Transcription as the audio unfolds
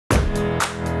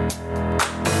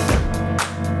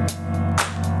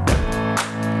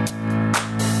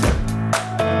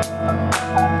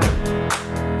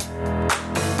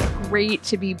great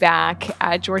to be back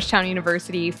at Georgetown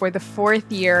University for the 4th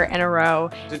year in a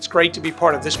row. It's great to be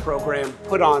part of this program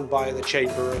put on by the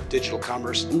Chamber of Digital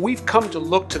Commerce. We've come to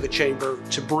look to the Chamber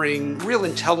to bring real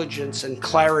intelligence and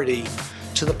clarity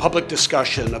to the public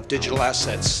discussion of digital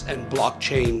assets and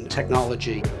blockchain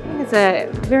technology. It's a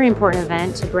very important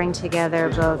event to bring together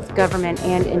both government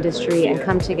and industry and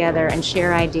come together and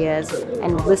share ideas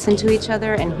and listen to each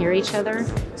other and hear each other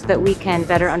so that we can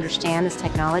better understand this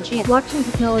technology. Blockchain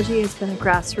technology has been a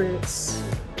grassroots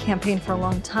campaign for a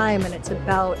long time, and it's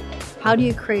about how do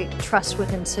you create trust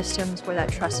within systems where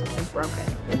that trust has been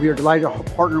broken. We are delighted to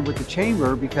partner with the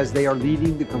Chamber because they are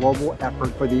leading the global effort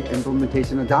for the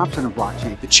implementation and adoption of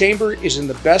blockchain. The Chamber is in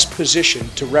the best position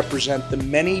to represent the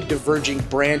many diverging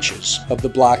branches of the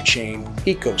blockchain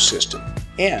ecosystem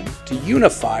and to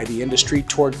unify the industry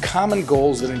toward common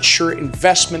goals that ensure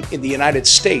investment in the United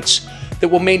States that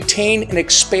will maintain and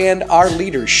expand our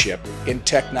leadership in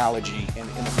technology and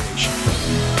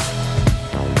innovation.